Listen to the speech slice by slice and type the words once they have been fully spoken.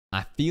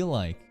I feel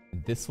like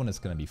this one is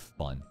gonna be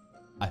fun.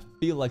 I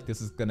feel like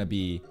this is gonna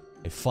be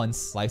a fun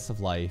slice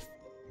of life,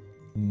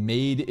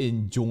 made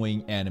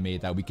enjoying anime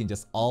that we can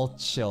just all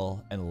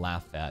chill and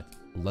laugh at.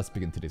 Let's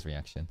begin today's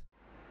reaction.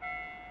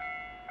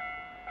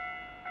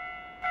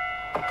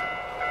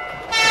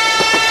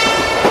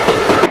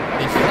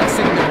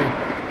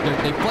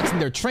 They flexing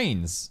their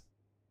trains.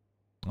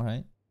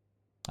 Alright.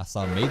 I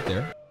saw a maid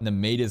there. And the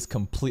maid is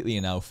completely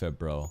in outfit,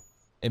 bro.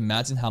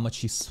 Imagine how much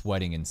she's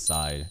sweating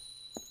inside.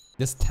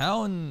 This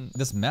town,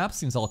 this map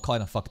seems all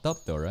kind of fucked up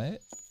though, right?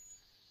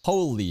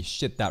 Holy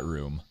shit, that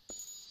room.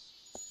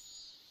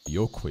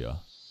 Yokuya.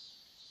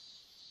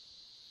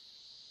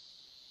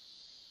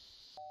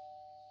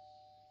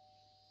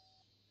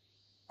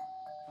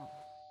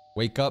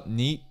 Wake up,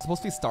 neat.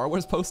 Supposed to be Star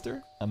Wars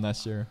poster? I'm not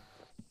sure.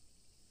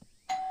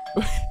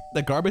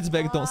 The garbage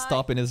bag don't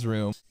stop in his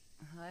room.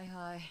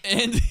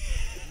 And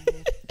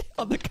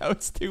on the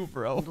couch too,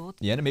 bro.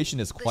 The animation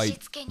is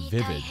quite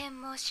vivid.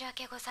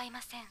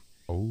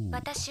 Oh.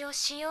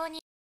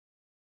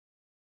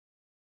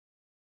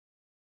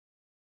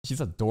 She's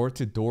a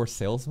door-to-door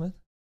salesman?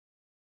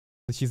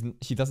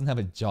 She doesn't have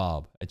a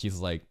job. And she's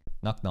like,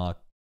 knock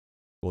knock.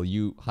 Will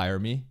you hire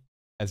me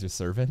as your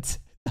servant?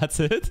 That's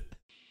it?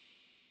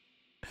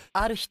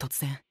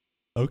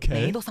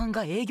 Okay.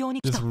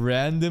 Just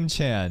random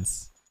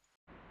chance.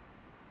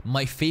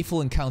 My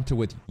fateful encounter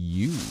with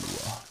you.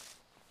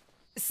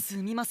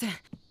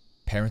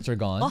 Parents are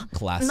gone.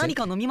 Classic.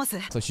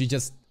 So she's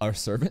just our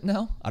servant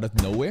now? Out of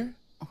nowhere?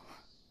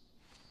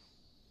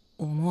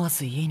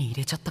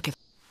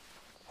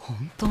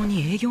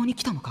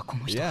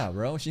 Yeah,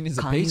 bro. She needs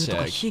a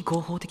paycheck.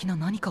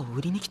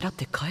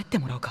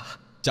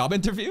 Job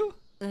interview?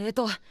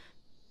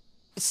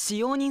 使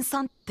用人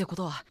さんってこ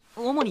とは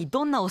主に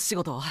どんなお仕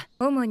事を？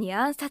主に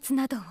暗殺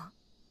などを。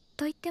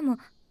と言っても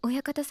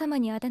親方様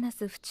にあだな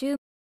す不忠。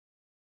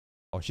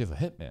Oh, she's a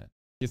hitman.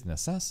 She's an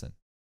assassin.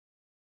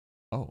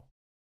 Oh,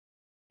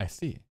 I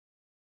see.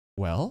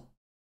 Well,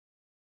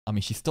 I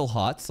mean, she's still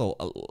hot, so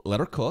let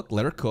her cook.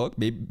 Let her cook.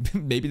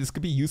 Maybe this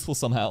could be useful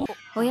somehow.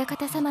 親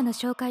方様の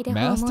紹介で訪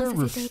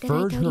問させていただ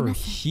いておりま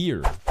す。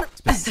Master referred her here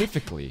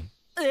specifically.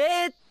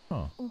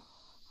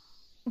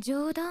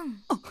 冗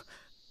談。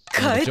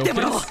帰って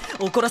もらおう。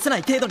怒らせな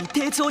い程度に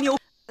丁重に。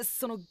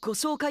そのご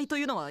紹介と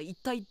いうのは一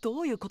体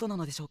どういうことな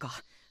のでしょうか。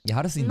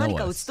何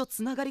かうちと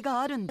つながりが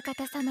あるんだ。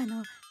方様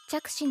の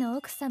着手の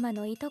奥様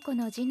のいとこ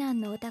の次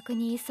男のお宅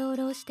に居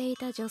候してい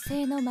た女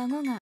性の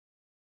孫が。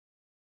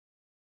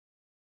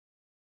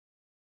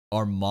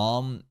Our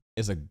mom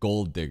is a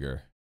gold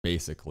digger,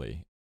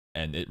 basically,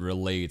 and it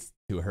relates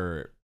to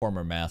her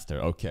former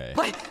master. Okay.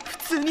 はい、普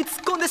通に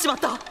突っ込んでしまっ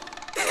た。なん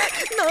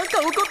か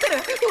怒ってる。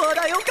話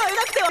題を変え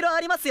なくては。あ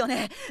りますよ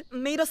ね。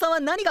メイドさんは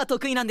何が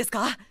得意なんです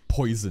か？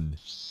 Poison.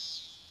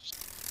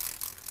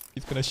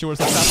 He's gonna show us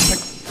a fast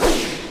attack.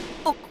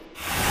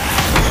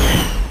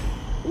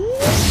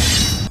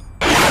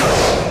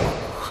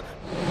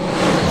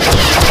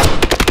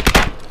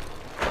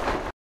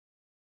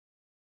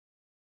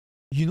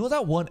 You know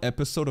that one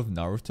episode of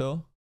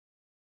Naruto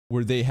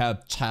where they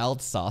have child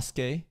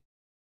Sasuke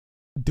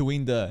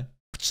doing the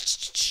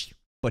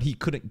but he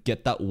couldn't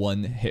get that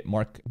one hit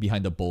mark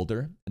behind the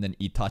boulder, and then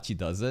Itachi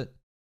does it?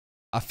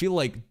 I feel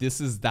like this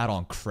is that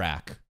on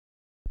crack.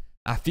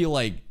 I feel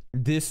like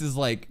this is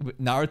like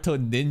Naruto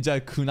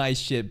ninja kunai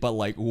shit, but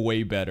like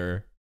way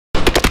better.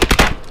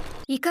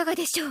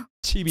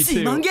 Chibi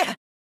too.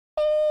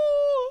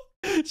 Oh,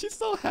 she's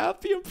so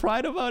happy and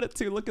proud about it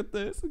too. Look at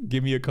this.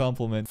 Give me a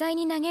compliment. Do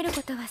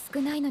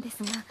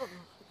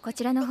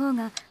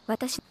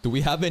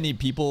we have any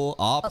people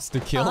ops to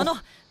kill?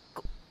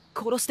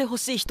 殺してほ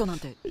しい人なん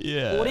て、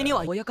俺に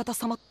は親方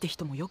様って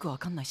人もよくわ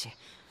かんないし、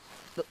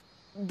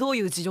どう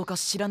いう事情か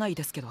知らない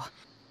ですけど、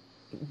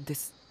で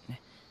すね。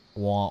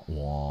わ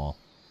わ。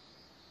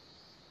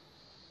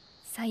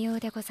さよう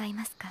でござい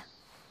ますか。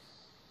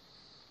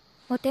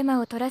お手間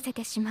を取らせ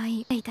てしま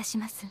いいたし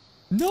ます。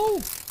No!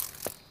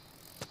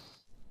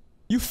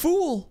 You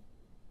fool!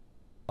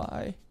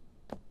 Bye.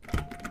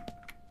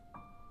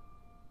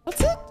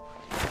 That's it?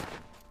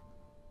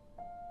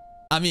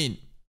 I mean,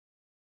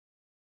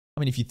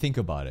 if you think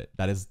about it,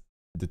 that is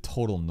the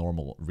total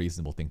normal,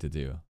 reasonable thing to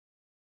do.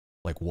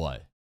 Like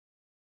what?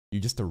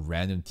 You're just a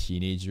random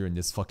teenager and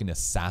this fucking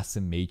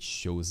assassin mate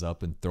shows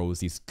up and throws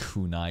these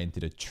kunai into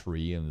the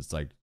tree and it's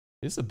like,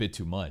 this is a bit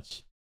too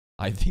much.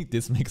 I think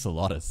this makes a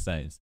lot of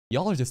sense.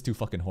 Y'all are just too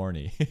fucking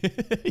horny.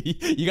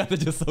 You got to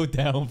just slow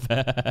down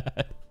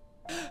bad.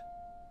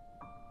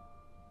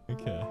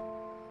 Okay.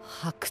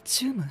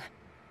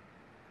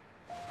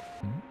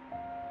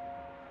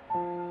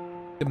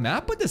 The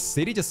map of the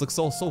city just looks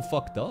so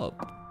fucked up.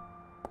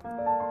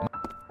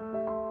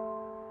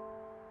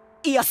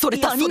 No, don't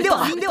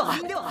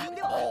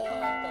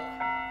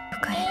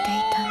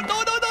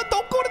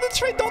go to the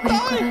train, don't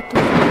die!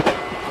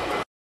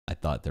 I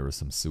thought there were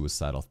some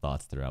suicidal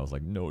thoughts there. I was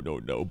like, no.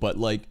 But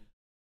like,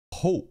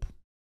 hope.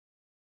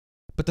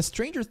 But the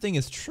stranger thing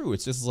is true.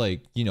 It's just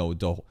like, you know,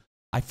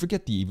 I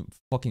forget the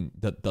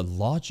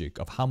logic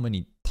of how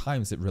many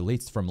times it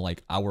relates from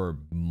like our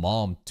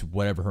mom to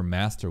whatever her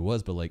master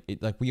was, but like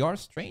we are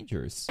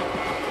strangers.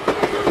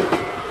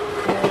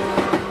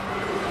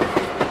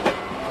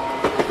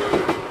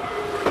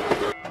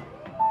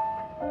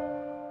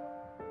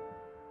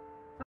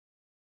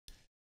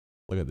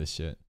 Look at this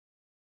shit.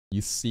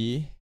 You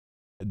see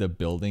the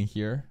building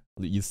here?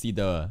 You see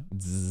the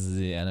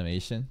zzz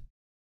animation?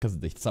 Because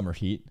of the summer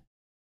heat?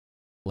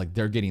 Like,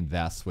 they're getting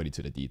that sweaty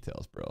to the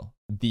details, bro.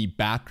 The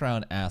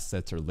background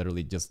assets are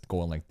literally just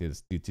going like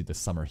this due to the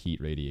summer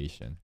heat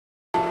radiation.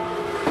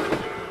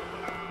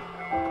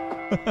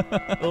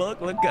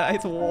 Look,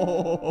 guys.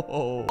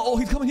 Whoa. Oh,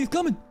 he's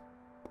coming.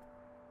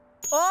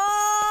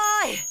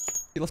 Oi!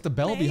 He left the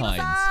bell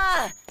behind.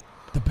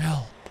 The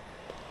bell.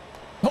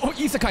 Oh,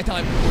 isekai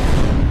time.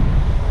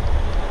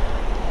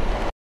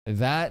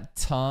 That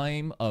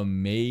time a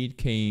maid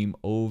came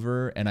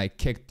over and I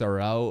kicked her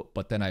out,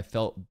 but then I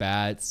felt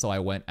bad, so I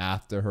went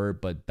after her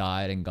but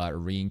died and got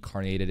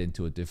reincarnated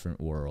into a different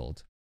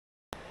world.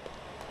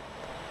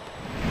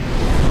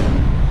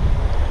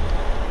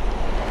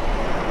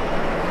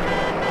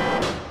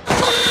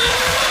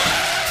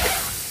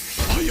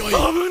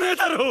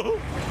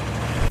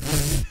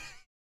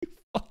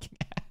 Fucking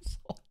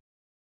asshole.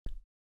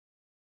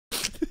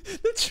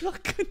 The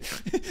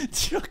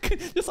truck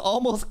just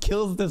almost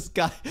kills this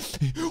guy.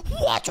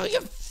 Watch where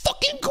you're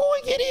fucking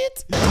going,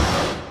 idiot!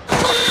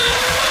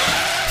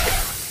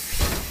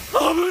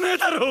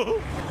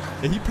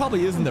 Yeah, he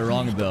probably is in the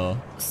wrong though.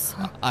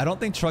 I don't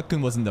think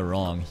Truck-kun was in the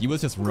wrong. He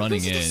was just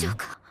running in.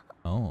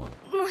 Oh.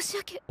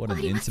 What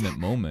an intimate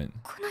moment.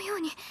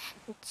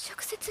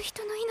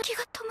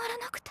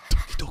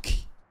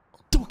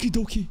 Doki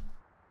doki.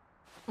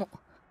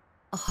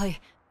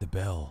 The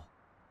bell.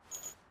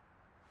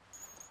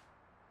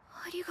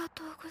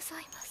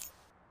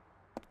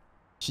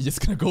 She's just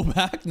gonna go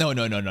back? No.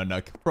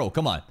 Bro,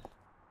 come on.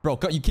 Bro,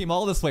 you came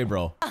all this way,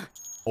 bro.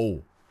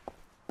 Oh.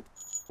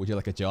 Would you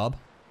like a job?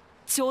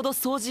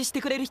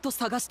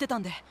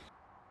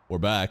 We're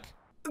back.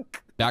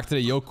 Back to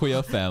the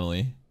Yokoya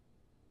family.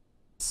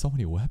 So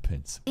many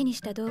weapons.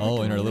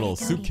 Oh, in her little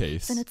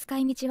suitcase. She's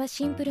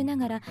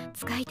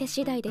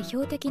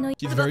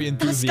very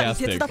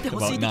enthusiastic about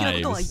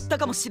knives.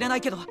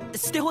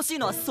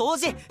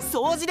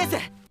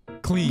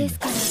 Clean. No,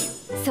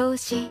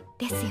 you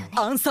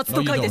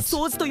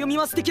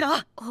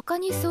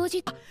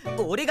don't.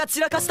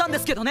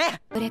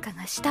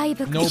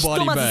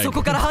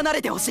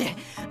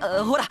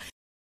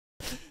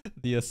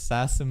 The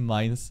assassin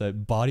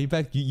mindset. Body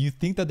bag? You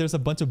think that there's a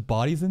bunch of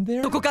bodies in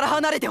there? Clean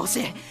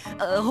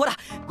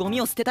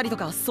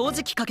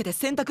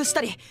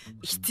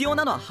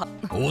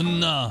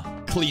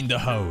the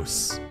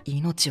house.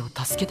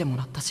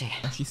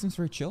 She seems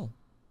very chill.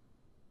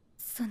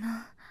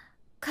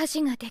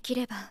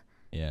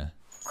 Yeah.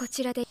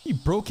 He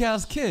broke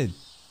ass kid.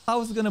 How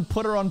was he gonna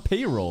put her on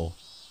payroll?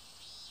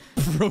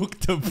 Broke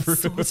the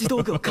broom.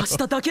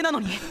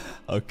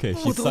 Okay,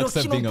 she sucks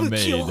at being a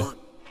maid.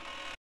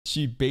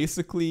 She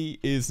basically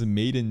is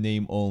maiden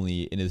name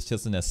only and is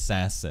just an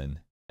assassin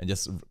and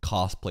just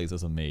cosplays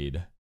as a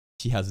maid.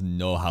 She has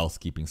no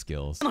housekeeping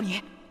skills.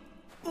 Slip.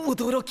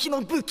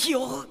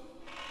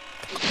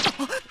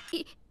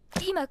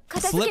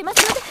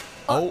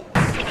 Oh.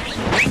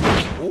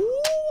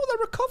 Oh, the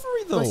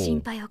recovery though. Okay.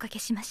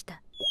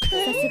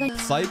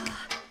 Psych.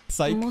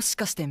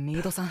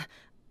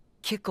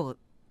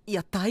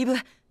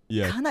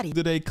 Yeah,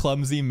 today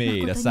clumsy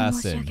maid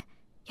assassin.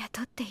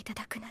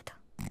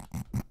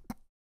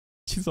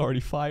 She's already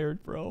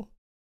fired, bro.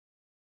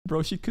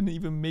 Bro, she couldn't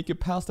even make it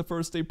past the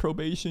first day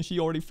probation. She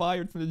already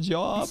fired from the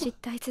job.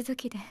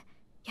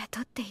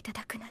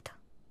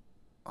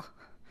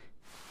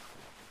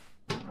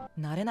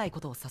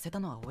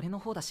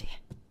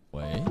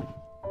 Wait.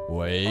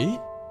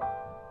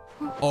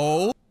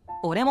 Oh.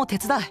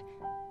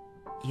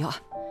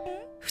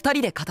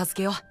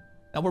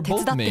 Now we're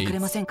both maids.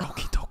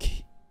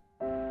 Okie.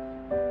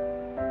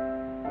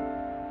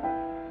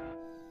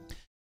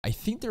 I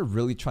think they're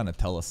really trying to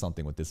tell us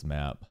something with this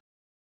map.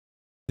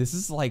 This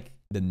is like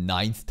the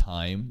 9th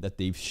time that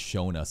they've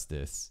shown us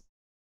this.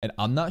 And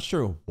I'm not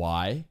sure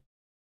why.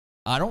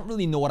 I don't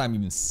really know what I'm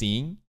even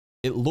seeing.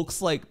 It looks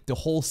like the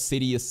whole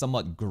city is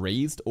somewhat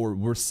grazed, or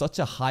we're such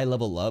a high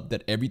level up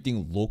that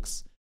everything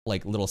looks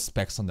like little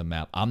specks on the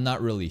map. I'm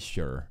not really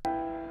sure.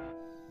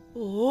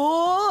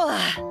 Oh!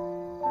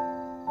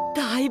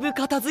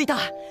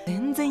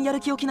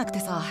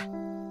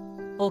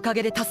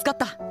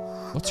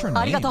 What's her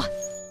name?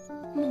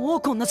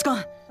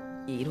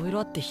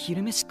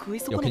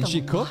 Yo, can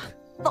she cook?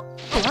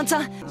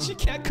 She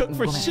can't cook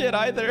for shit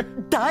either.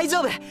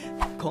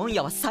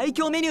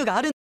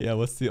 Yeah,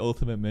 what's the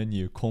ultimate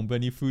menu?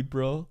 Konbeni food,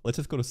 bro? Let's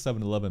just go to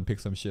 7-Eleven and pick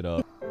some shit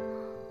up.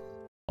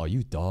 Oh,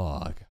 you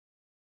dog.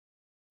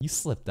 You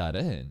slipped that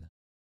in.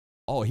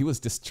 Oh, he was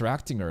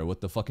distracting her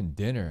with the fucking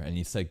dinner and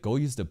he said, go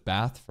use the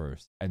bath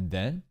first. And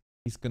then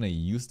he's gonna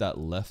use that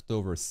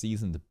leftover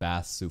seasoned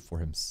bath soup for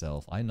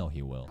himself. I know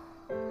he will.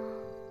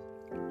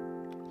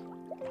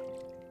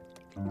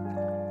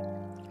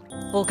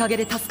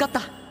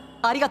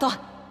 ありがとう。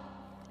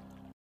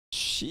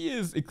 She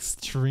is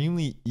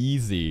extremely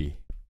easy.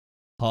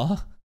 Huh?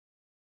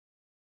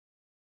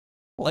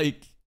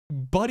 Like,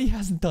 Buddy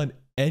hasn't done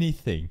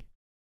anything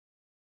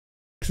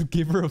to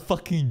give her a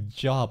fucking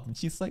job. And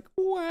she's like,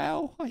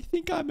 wow, I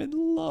think I'm in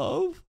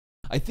love.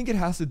 I think it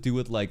has to do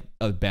with like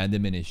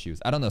abandonment issues.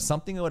 I don't know,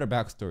 something about her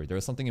backstory. There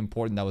was something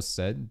important that was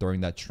said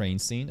during that train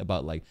scene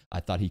about like, I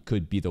thought he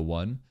could be the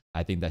one.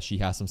 I think that she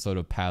has some sort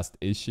of past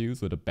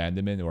issues with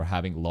abandonment or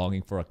having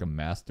longing for like a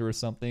master or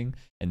something.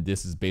 And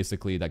this is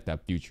basically like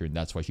that future, and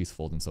that's why she's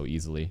folding so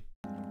easily.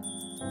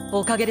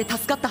 おかげで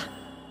助かった。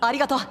あり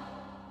がとう。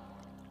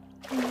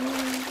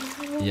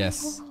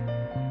 Yes.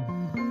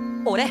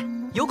 俺、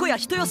横谷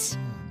人吉。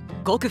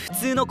ごく普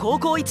通の高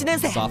校1年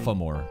生。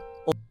 Sophomore.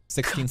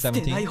 16, 捨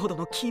てない 17. ほど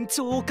の緊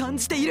張を感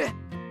じている。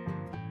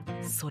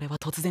それは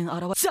突然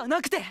現れじゃ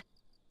なくて。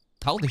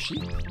 How old is she?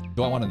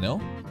 Do I want to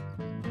know?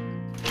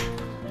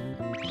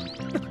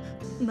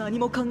 何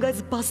も考え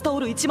ずバスタオ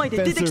ル1枚で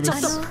出てきちゃ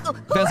った。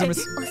 Fan service.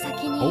 お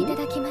先にいた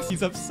だきまし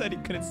た。 He's upset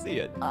he couldn't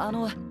see it.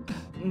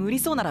 無理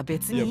そうなら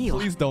別にいい Yeah,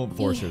 よ。 please don't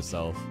force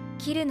yourself.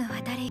 切るの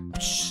は誰？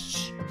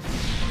 Shh.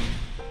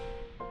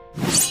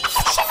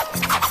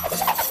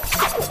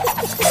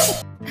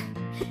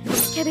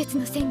 キャベツ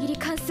の千切り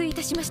完遂い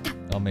たしました。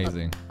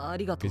 Amazing. あ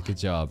りがとう。 Good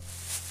job.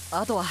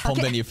 あとは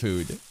Konbeni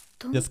food.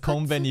 Just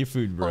konbeni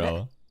food,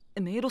 bro.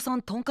 メイドさ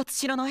んとんかつ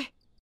知らない？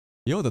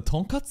 Yo, the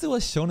tonkatsu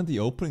was shown in the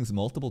openings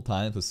multiple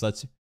times with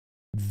such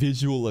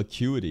visual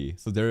acuity.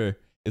 So there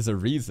is a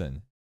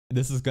reason.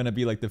 This is gonna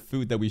be like the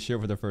food that we share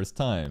for the first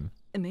time.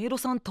 メイド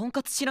さんとん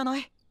かつ知らな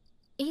い？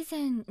以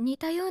前似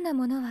たような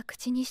ものは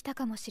口にした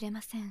かもしれ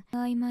ません。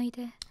曖昧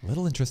で。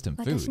 Little interest in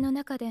私 food. の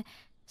中で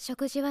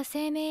食事は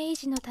生命維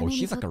持のた Oh, め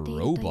に she's と like っ a てい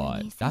るという robot.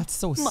 認識。 That's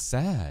so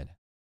sad.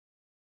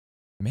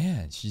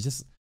 Man, she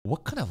just...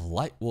 What kind of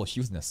life... Well, she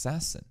was an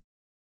assassin.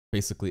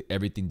 Basically,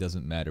 everything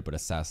doesn't matter but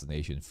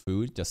assassination.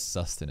 Food, just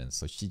sustenance.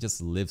 So she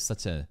just lived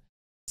such a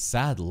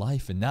sad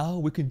life. And now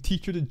we can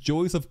teach her the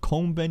joys of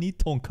konbeni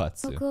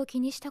tonkatsu. 僕を気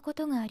にしたこ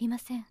とがありま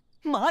せん。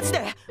マジ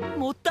で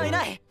もったい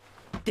ない。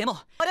でも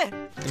あれ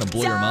Gonna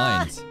blow your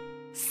mind.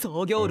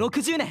 創業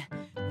60年。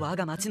我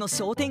が町の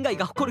商店街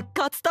が誇る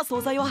勝田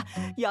惣菜は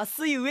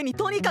安い上に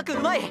とにかくう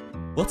まい。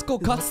 Let's go,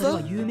 噂では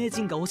Katsuta. 有名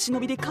人がお忍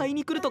びで買い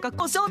に来るとか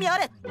ご賞味あ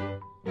れ。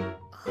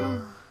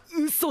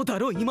嘘だ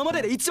ろ、今ま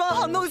でで一番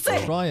反応薄い。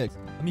 Try it.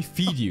 Let me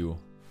feed you.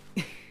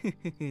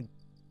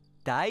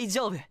 大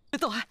丈夫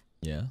と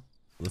Yeah.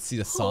 Let's see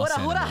the sauce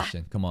Hora.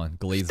 animation. Come on,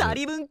 glaze 2 it.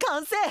 人分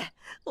完成。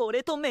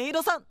俺とメイ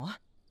ドさん。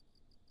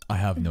 I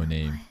have no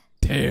name.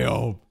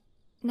 Damn.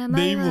 名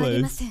前はあ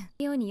りません。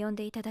ように呼ん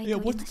でいただいて Yeah,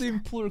 おり what ま did し the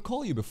た。 employer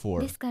call you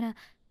before? ですから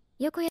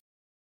横谷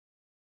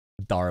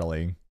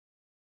Darling.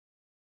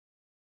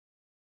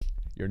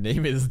 Your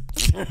name is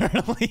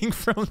Darling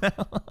from now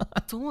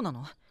on. そうな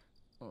の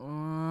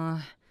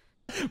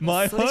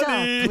？My それじゃあと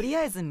honey. り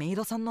あえずメイ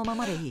ドさんのま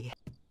までいい。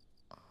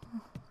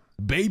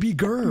 Baby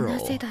な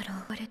ぜ girl. だろ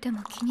う。言われて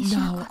も気にし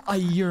なか Now った。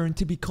 I yearn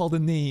to be called a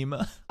name.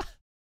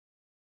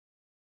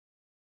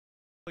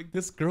 Like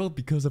this girl,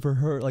 because of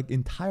her like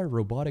entire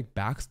robotic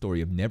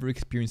backstory of never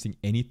experiencing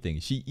anything,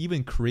 she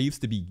even craves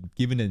to be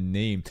given a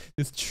name.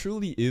 This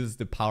truly is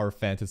the power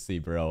fantasy,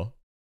 bro.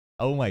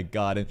 Oh my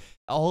god. And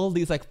all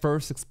these like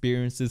first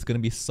experiences gonna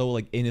be so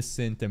like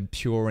innocent and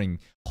pure and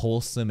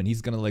wholesome, and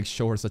he's gonna like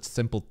show her such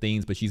simple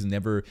things, but she's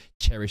never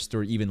cherished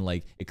or even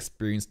like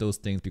experienced those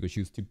things because she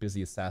was too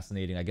busy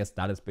assassinating. I guess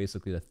that is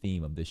basically the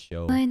theme of this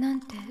show. 前なん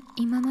て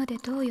今まで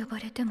どう呼ば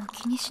れても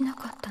気にしな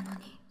かったの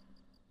に。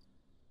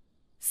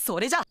そ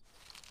れじゃ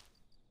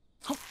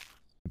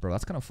Bro,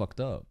 that's kind of fucked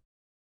up.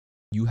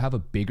 You have a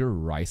bigger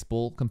rice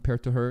bowl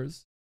compared to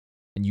hers,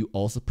 and you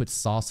also put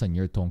sauce on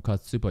your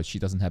tonkatsu, but she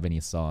doesn't have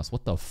any sauce.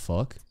 What the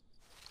fuck?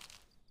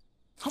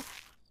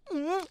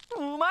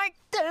 うまい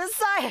天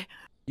才。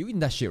 You eating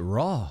that shit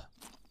raw.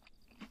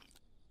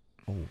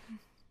 Oh.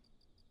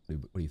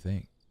 What do you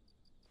think?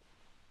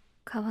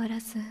 変わら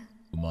ず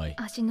うまい。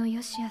味の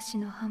良し悪し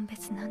の判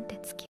別なんて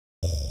つき。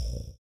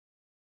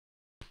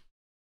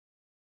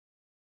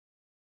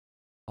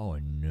 Oh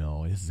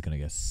no, this is gonna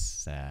get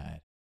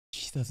sad.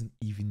 She doesn't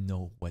even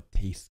know what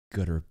tastes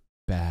good or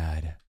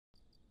bad.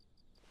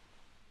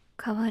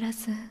 変わら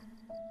ず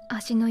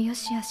味の良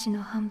し悪し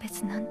の判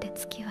別なんて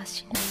つきは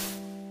しない。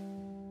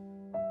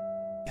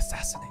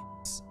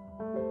 Assassinates.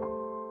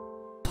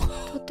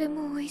 とて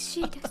も美味し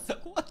いです。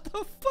 What the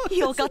fuck?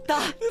 よかった。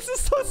 This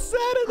is so sad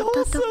and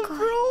wholesome, bro.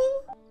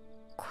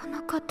 こ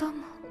の方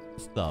も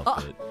Stop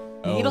あ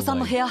it. メイドさん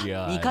の部屋、 Oh my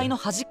God. 2階の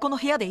端っこの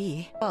部屋でい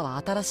い？は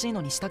新しい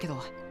のにしたけ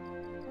ど、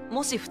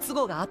もし不都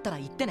合があったら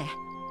言ってね。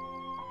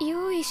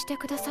用意して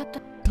くださった。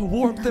 The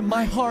warmth in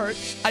my heart,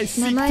 I 名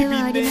seek to 前 be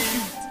はありま named. せ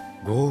ん。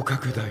合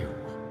格だよ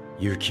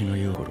雪の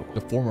夜 The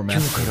former 今日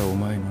master. からお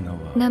前の名は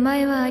名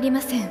前はありま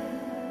せん。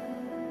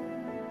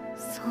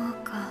そう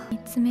か。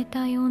冷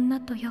たい女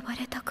と呼ば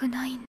れたく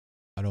ない。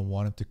 I don't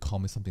want him to call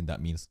me something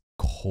that means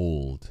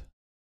cold.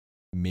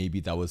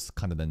 Maybe that was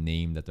kind of the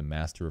name that the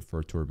master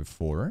referred to her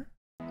before.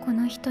 こ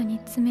の人に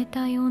冷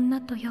たい女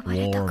と呼ば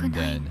れたく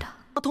ないんだ。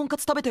とんか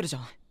つ食べてるじゃ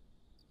ん。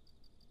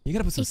You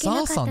gotta put some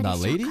sauce on that,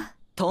 lady.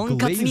 とん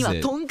かつには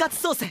とんかつ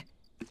ソース。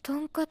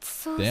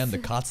 Damn, the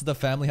Katsuda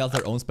family has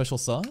their own special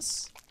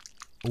sauce?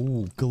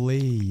 Oh,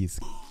 glaze.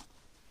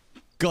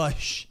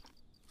 Gush.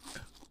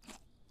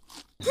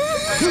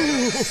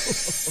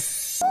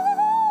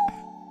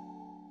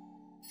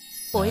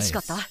 Nice.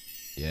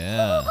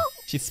 Yeah.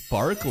 She's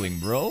sparkling,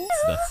 bro.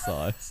 That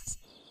sauce.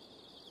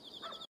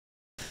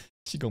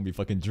 She gonna be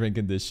fucking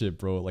drinking this shit,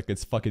 bro. Like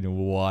it's fucking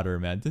water,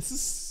 man. This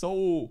is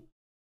so...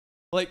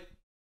 Like...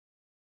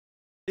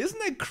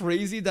 Isn't it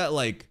crazy that,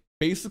 like,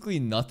 basically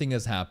nothing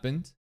has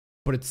happened,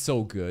 but it's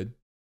so good?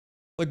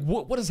 Like,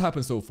 what has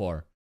happened so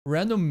far?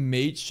 Random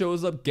maid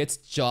shows up, gets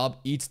job,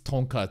 eats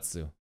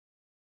tonkatsu.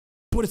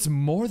 But it's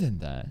more than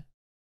that.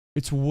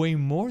 It's way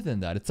more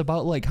than that. It's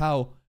about, like,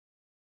 how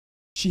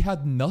she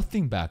had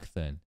nothing back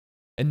then.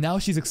 And now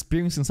she's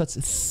experiencing such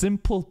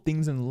simple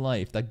things in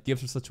life that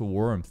gives her such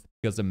warmth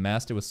because the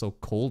master was so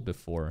cold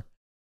before.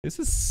 This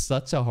is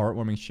such a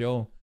heartwarming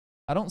show.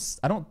 I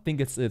don't think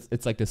it's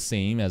like the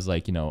same as,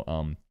 like, you know,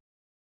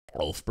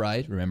 Elf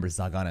Bride. Remember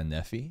Zagan and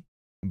Neffy?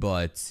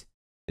 But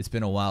it's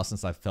been a while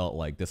since I felt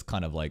like this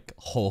kind of like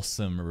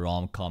wholesome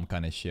rom-com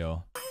kind of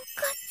show.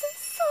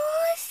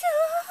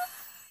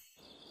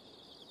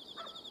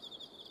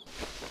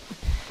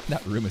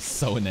 That room is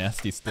so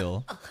nasty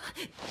still.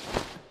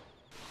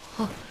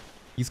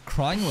 He's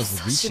crying,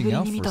 was reaching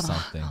out for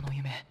something.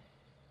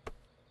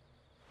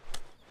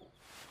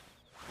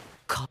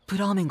 カップ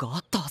ラーメンがあ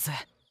ったはず。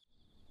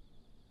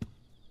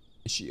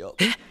 Is she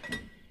up?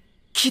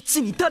 キッ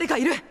チンに誰か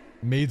いる。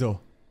 Meido.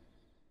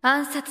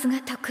 暗殺が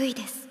得意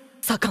です。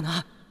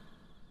魚。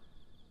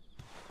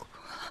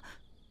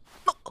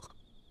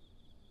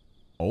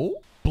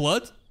 Oh?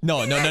 Blood?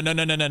 No, no, no, no,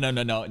 no, no, no,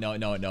 no, no, no,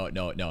 no, no, no,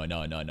 no, no,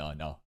 no, no, no,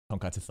 no.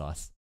 Tonkatsu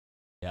sauce.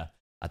 Yeah.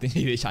 I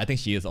think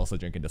she is also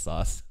drinking the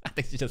sauce. I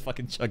think she's just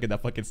fucking chugging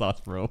that fucking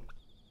sauce, bro.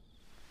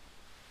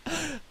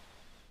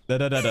 No,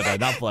 no, no, no, no,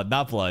 not blood,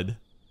 not blood.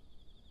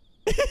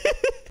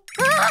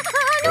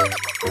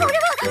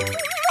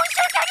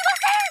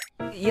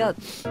 いや、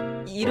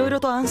いろいろ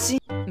と安心。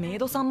メイ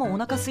ドさんもお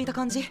腹空いた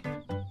感じ。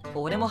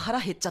俺も腹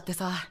減っちゃって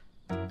さ。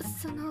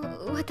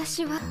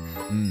私は、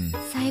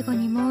最後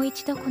にもう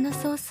一度この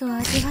ソースを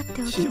味わっ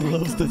ておきたいと思い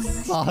ました。She loves the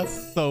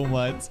sauce so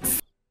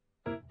much.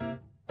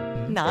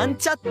 なん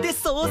ちゃって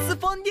ソース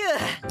フォンデ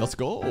ュ。 Let's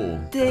go.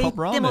 って言っ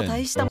ても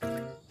大した。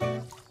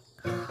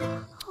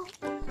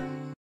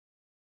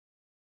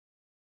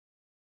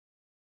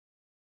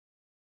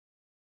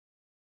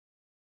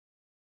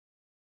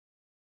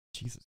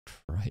 Jesus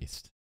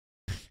Christ.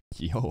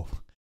 Yo,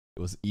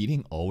 was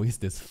eating always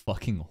this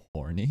fucking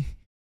horny?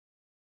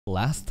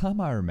 Last time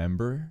I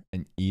remember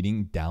an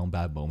eating down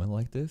bad moment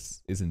like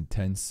this is in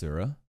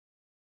Tensura,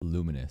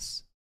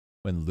 Luminous.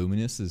 When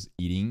Luminous is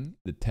eating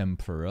the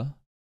tempura,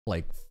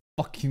 like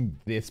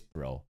fucking this,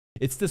 bro.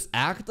 It's this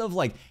act of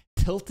like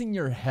tilting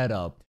your head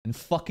up and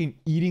fucking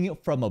eating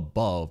it from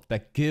above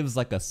that gives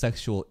like a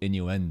sexual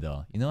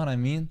innuendo. You know what I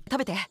mean? 食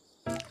べて。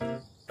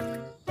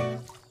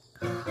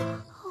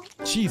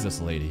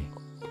 Jesus, lady.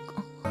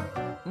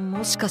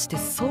 もしかして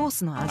ソー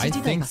スの味 I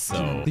自体 think が好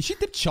きなの？ so. Did she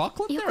dip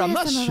chocolate there? I'm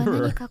not 横谷様は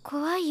sure. 何か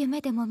怖い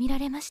夢でも見ら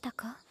れました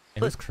か？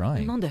 It was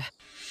crying. なんで？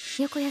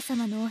横谷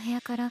様のお部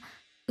屋から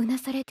うな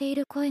されてい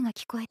る声が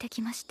聞こえて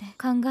きまして、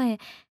考え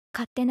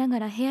勝手なが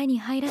ら部屋に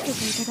入らせて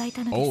いただい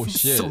たのです。 Oh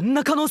shit. そん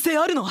な可能性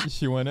あるの？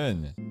 She went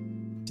in.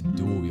 She's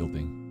dual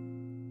wielding.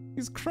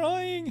 He's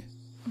crying.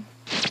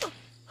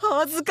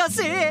 恥ずかし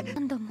い。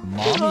何度も。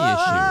 Mommy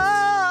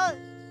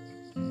issues.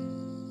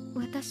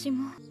 私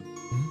も。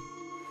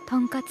と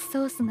んかつ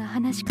ソースが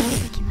話しかけ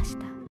てきまし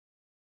た。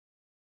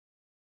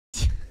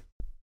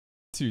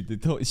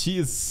 Dude, she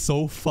is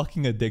so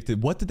fucking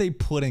addicted. What did they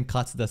put in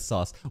Katsuda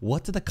sauce?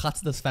 What did the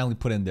Katsuda's family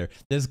put in there?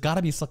 There's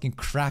gotta be fucking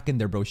crack in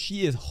there, bro.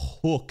 She is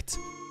hooked.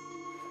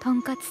 と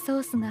んかつソ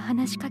ースが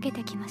話しかけ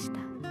てきました。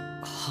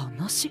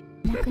話？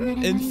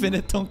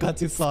 Infinite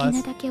tonkatsu sauce. 好き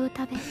なだけを食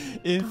べ。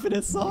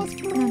 Infinite sauce,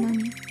 bro. なの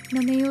に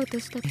舐めようと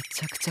した。め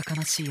ちゃくちゃ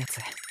悲しいやつ。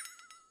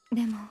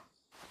でも。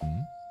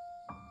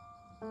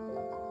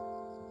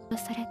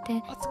され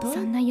て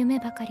そんな夢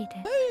ばかりで。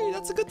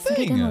そ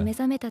れでも目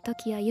覚めた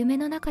時や夢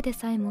の中で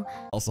さえも。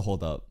Also,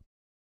 hold up.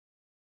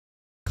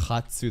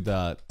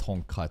 Katsuda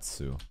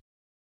tonkatsu.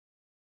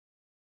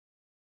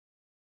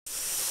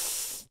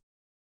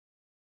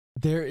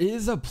 There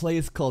is a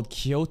place called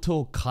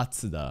Kyoto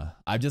Katsuda.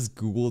 I just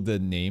googled the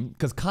name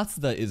because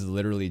Katsuda is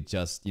literally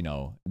just, you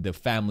know, the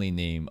family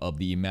name of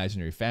the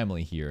imaginary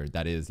family here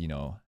that is, you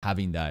know,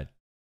 having that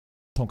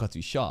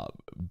tonkatsu shop.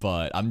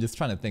 But I'm just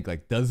trying to think,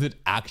 like, does it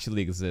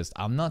actually exist?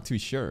 I'm not too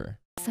sure.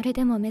 それ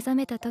でも目覚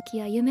めた時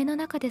や夢の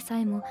中でさ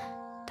えも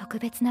特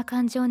別な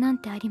感情なん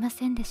てありま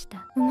せんでし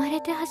た。生まれ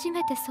て初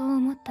めてそう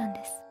思ったんで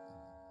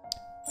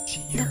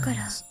す。だか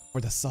ら、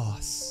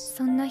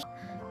そんな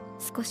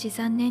少し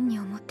残念に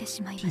思って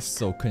しまいまし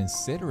た。She's so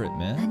considerate,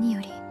 man. 何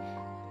より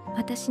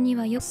私に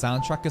はよく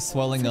soundtrack is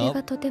swelling up. それ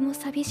がとても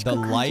寂しく The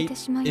感じ light て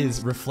しまいました。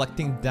 is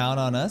reflecting down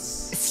on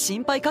us.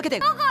 心配かけて。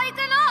どこ行くの？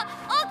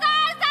お母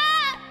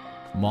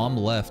さん。Mom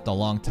left a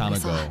long time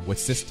ago with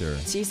sister.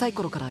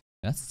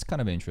 That's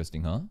kind of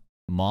interesting, huh?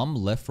 Mom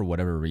left for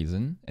whatever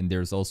reason, and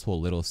there's also a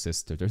little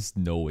sister. There's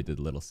no way the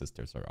little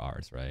sisters are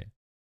ours, right?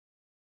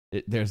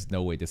 There's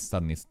no way this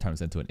suddenly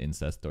turns into an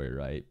incest story,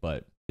 right?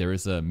 But there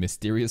is a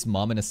mysterious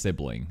mom and a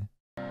sibling.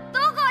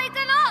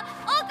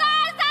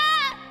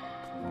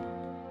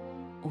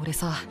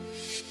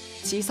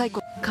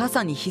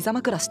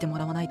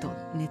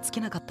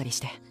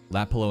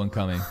 Lap pillow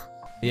incoming.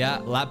 Yeah,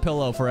 lap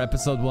pillow for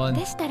episode 1.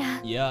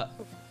 Yeah,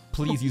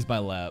 please use my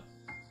lap.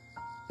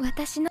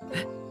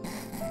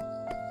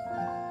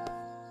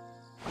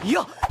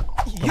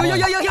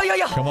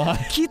 Come on.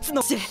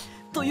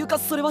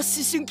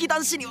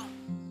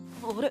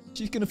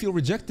 She's gonna feel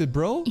rejected,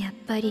 bro. No.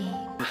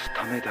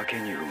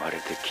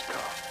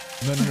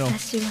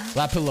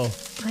 Lap pillow.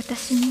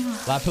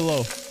 Lap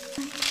pillow.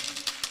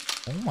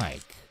 Oh my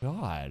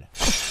god.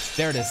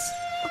 There it is.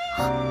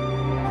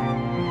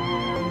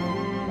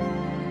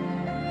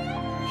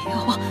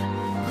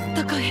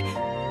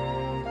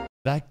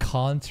 That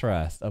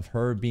contrast of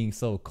her being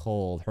so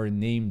cold, her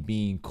name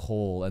being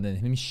cold, and then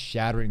him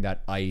shattering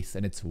that ice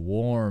and it's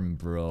warm,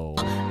 bro.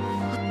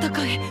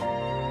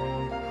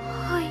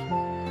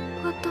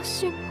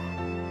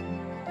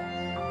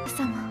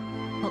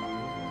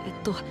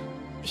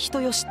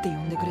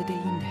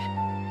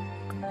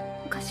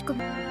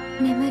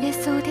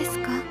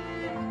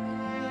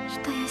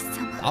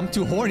 I'm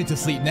too horny to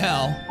sleep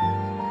now.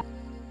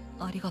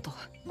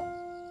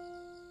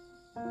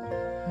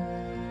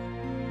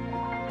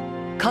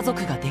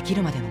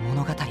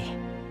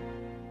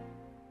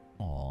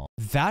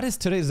 That is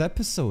today's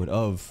episode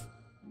of...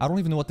 I don't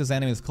even know what this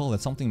anime is called.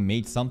 It's something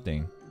made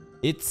something.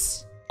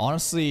 It's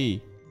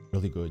honestly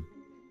really good.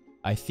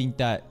 I think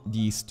that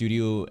the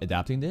studio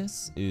adapting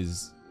this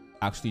is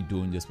actually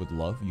doing this with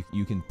love.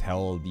 You can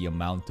tell the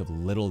amount of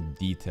little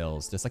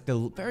details, just like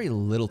the very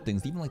little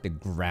things, even like the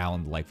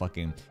ground, like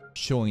fucking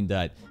showing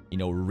that, you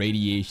know,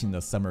 radiation,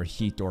 the summer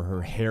heat, or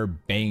her hair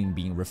bang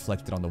being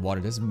reflected on the water.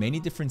 There's many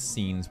different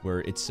scenes where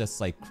it's just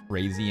like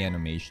crazy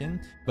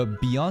animation, but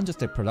beyond just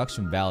the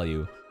production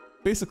value,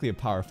 basically a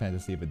power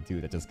fantasy of a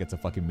dude that just gets a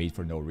fucking maid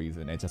for no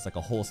reason. It's just like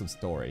a wholesome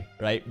story,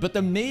 right? But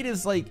the maid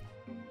is like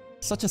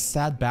such a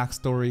sad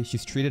backstory.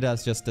 She's treated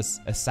as just this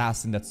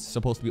assassin that's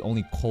supposed to be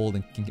only cold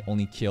and can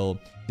only kill,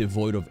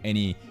 devoid of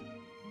any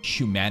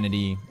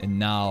humanity. And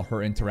now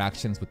her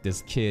interactions with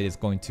this kid is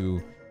going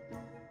to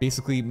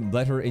basically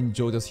let her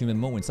enjoy those human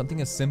moments.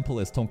 Something as simple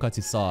as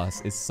tonkatsu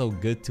sauce is so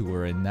good to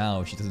her, and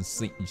now she doesn't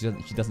sleep.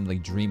 She doesn't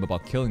like dream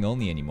about killing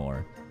only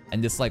anymore.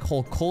 And this like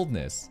whole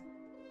coldness,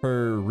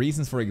 her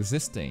reasons for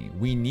existing.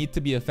 We need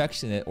to be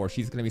affectionate or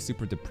she's gonna be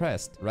super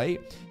depressed,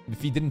 right?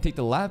 If he didn't take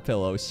the lap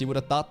pillow, she would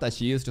have thought that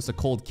she is just a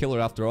cold killer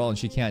after all and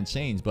she can't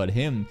change. But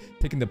him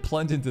taking the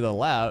plunge into the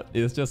lap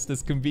is just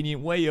this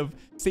convenient way of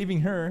saving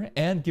her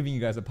and giving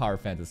you guys a power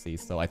fantasy.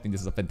 So I think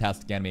this is a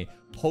fantastic anime.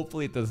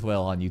 Hopefully it does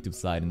well on YouTube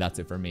side, and that's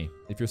it for me.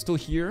 If you're still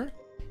here,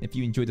 if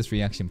you enjoyed this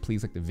reaction,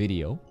 please like the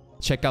video.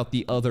 Check out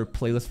the other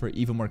playlist for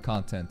even more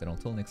content, and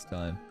until next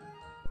time,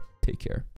 take care.